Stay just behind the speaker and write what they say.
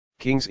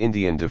King's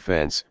Indian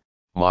Defense,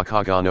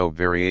 Makagonov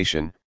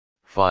Variation,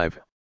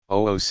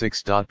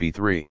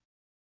 5.006.b3.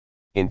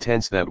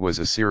 Intense. That was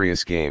a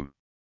serious game.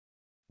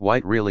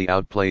 White really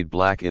outplayed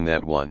black in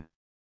that one.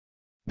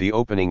 The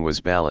opening was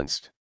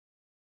balanced.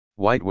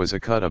 White was a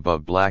cut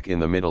above black in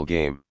the middle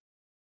game.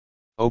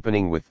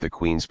 Opening with the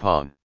queen's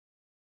pawn.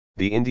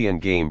 The Indian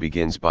game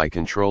begins by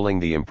controlling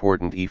the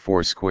important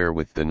e4 square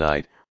with the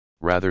knight,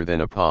 rather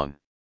than a pawn.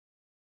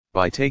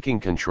 By taking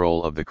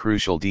control of the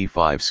crucial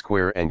d5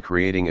 square and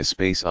creating a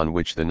space on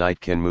which the knight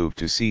can move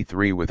to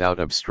c3 without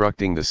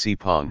obstructing the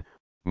c-pawn,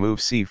 move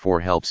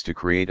c4 helps to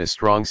create a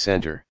strong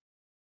center.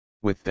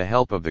 With the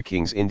help of the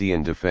king's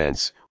Indian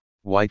defense,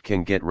 white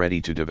can get ready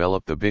to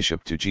develop the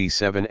bishop to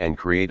g7 and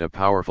create a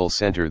powerful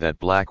center that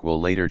black will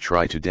later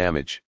try to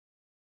damage.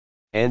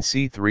 And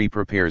c3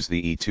 prepares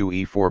the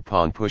e2-e4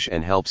 pawn push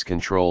and helps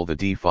control the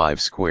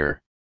d5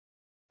 square.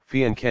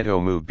 Fianchetto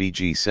move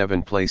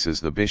bg7 places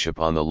the bishop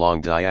on the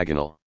long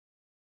diagonal.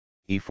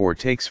 e4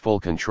 takes full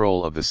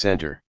control of the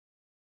center.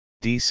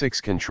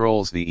 d6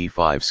 controls the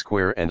e5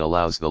 square and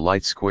allows the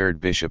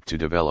light-squared bishop to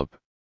develop.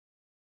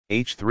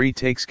 h3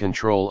 takes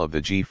control of the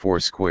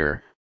g4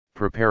 square,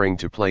 preparing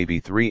to play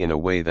b3 in a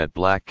way that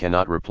black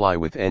cannot reply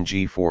with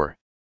ng4.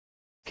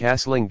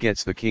 Castling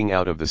gets the king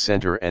out of the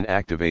center and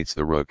activates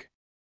the rook.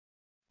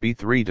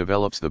 b3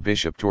 develops the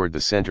bishop toward the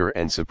center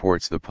and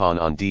supports the pawn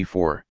on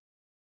d4.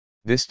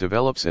 This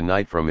develops a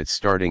knight from its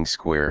starting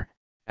square,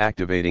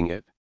 activating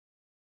it.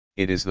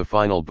 It is the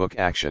final book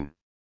action.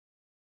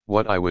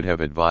 What I would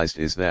have advised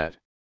is that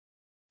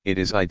it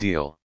is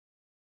ideal.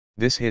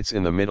 This hits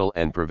in the middle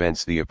and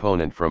prevents the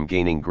opponent from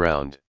gaining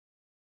ground.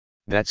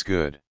 That's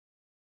good.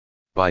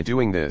 By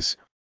doing this,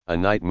 a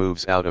knight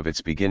moves out of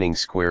its beginning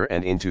square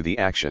and into the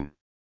action.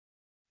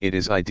 It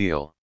is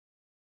ideal.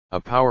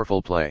 A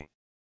powerful play.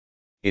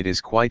 It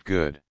is quite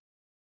good.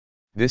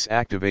 This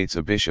activates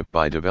a bishop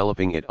by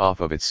developing it off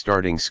of its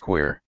starting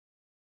square.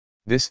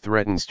 This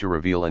threatens to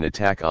reveal an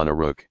attack on a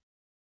rook.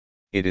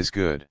 It is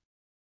good.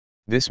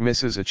 This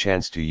misses a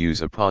chance to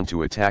use a pawn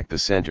to attack the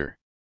center.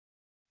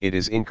 It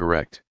is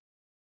incorrect.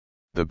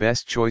 The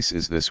best choice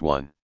is this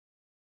one.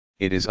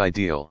 It is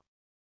ideal.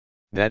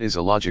 That is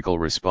a logical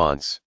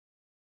response.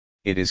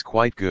 It is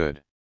quite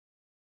good.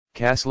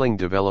 Castling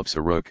develops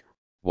a rook,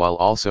 while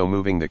also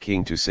moving the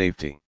king to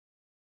safety.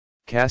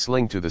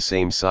 Castling to the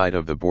same side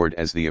of the board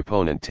as the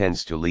opponent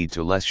tends to lead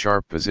to less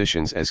sharp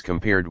positions as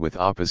compared with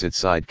opposite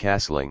side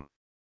castling.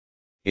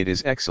 It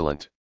is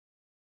excellent.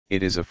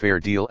 It is a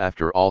fair deal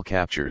after all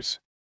captures.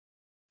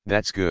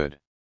 That's good.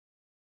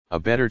 A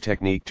better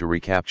technique to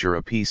recapture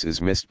a piece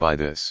is missed by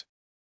this.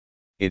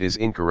 It is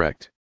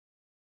incorrect.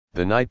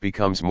 The knight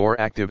becomes more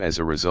active as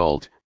a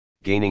result,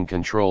 gaining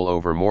control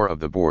over more of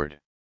the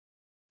board.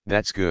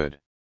 That's good.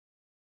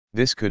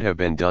 This could have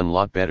been done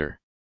lot better.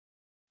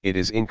 It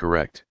is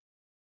incorrect.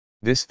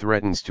 This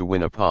threatens to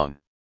win a pawn.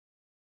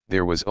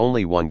 There was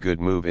only one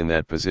good move in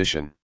that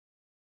position.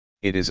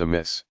 It is a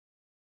miss.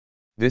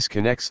 This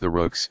connects the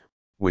rooks,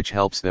 which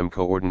helps them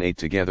coordinate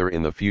together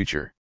in the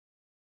future.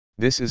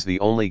 This is the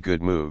only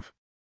good move.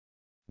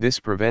 This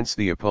prevents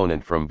the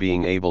opponent from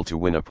being able to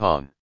win a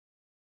pawn.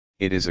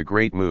 It is a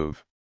great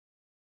move.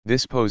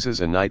 This poses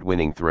a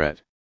knight-winning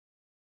threat.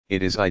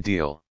 It is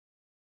ideal.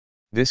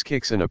 This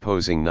kicks an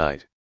opposing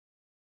knight.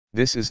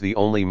 This is the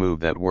only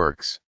move that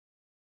works.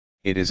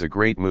 It is a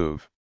great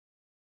move.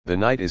 The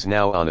knight is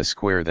now on a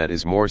square that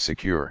is more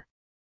secure.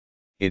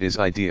 It is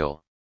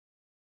ideal.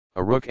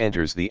 A rook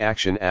enters the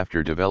action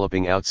after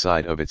developing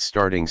outside of its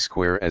starting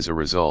square as a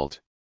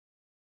result.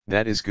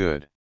 That is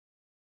good.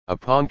 A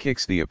pawn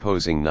kicks the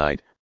opposing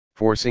knight,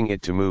 forcing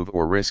it to move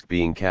or risk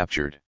being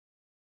captured.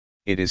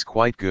 It is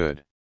quite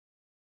good.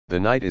 The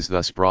knight is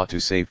thus brought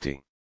to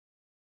safety.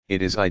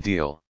 It is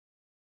ideal.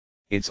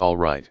 It's all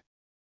right.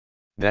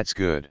 That's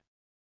good.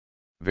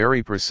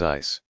 Very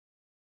precise.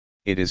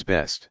 It is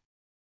best.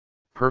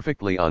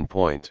 Perfectly on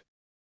point.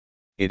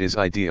 It is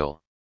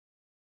ideal.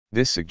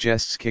 This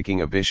suggests kicking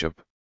a bishop.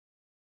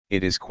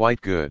 It is quite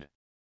good.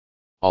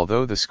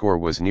 Although the score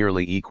was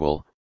nearly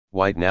equal,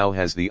 white now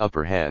has the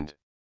upper hand.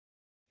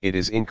 It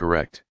is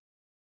incorrect.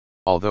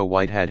 Although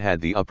white had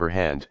the upper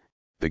hand,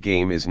 the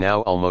game is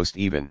now almost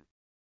even.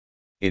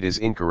 It is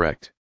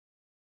incorrect.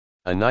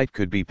 A knight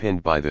could be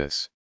pinned by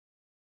this.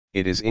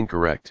 It is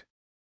incorrect.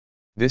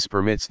 This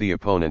permits the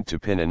opponent to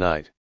pin a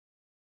knight.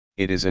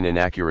 It is an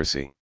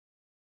inaccuracy.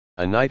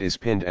 A knight is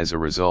pinned as a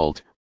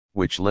result,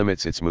 which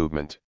limits its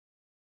movement.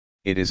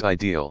 It is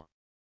ideal.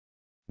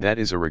 That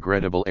is a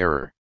regrettable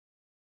error.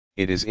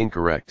 It is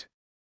incorrect.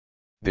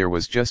 There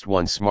was just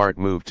one smart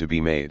move to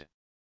be made.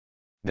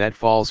 That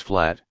falls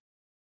flat.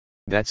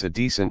 That's a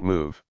decent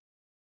move.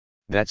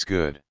 That's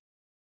good.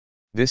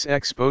 This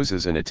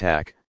exposes an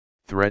attack,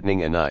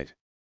 threatening a knight.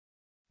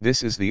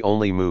 This is the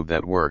only move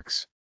that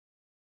works.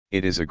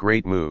 It is a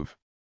great move.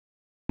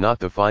 Not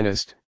the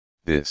finest,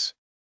 this.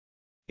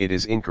 It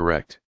is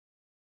incorrect.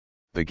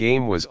 The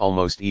game was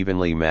almost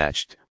evenly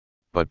matched,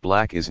 but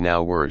black is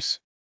now worse.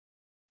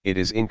 It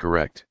is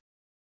incorrect.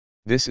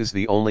 This is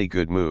the only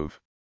good move.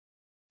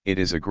 It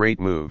is a great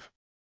move.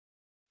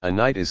 A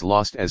knight is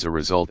lost as a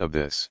result of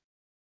this.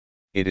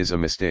 It is a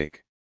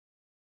mistake.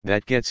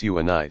 That gets you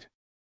a knight.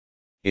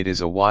 It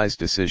is a wise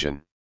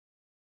decision.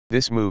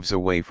 This moves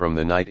away from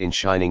the knight in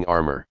shining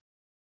armor.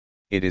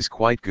 It is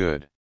quite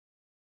good.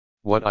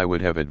 What I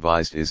would have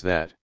advised is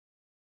that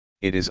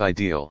it is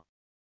ideal.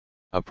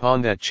 A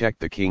pawn that checked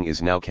the king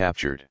is now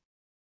captured.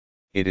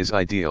 It is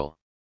ideal.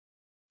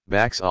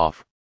 Backs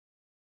off.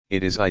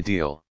 It is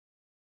ideal.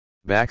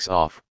 Backs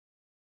off.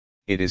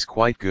 It is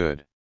quite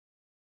good.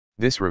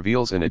 This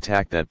reveals an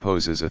attack that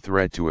poses a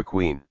threat to a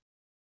queen.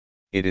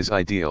 It is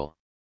ideal.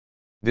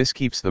 This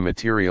keeps the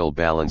material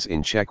balance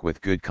in check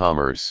with good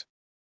commerce.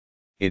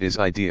 It is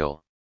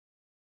ideal.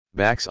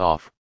 Backs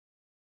off.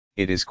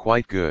 It is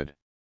quite good.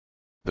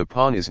 The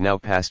pawn is now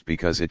passed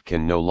because it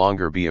can no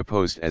longer be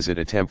opposed as it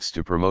attempts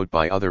to promote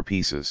by other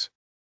pieces.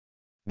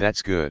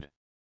 That's good.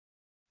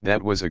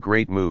 That was a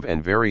great move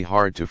and very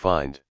hard to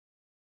find.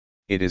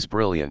 It is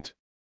brilliant.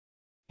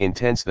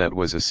 Intense. That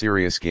was a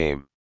serious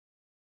game.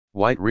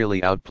 White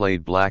really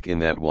outplayed black in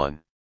that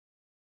one.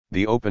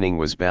 The opening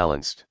was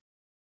balanced.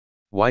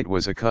 White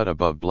was a cut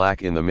above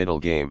black in the middle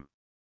game.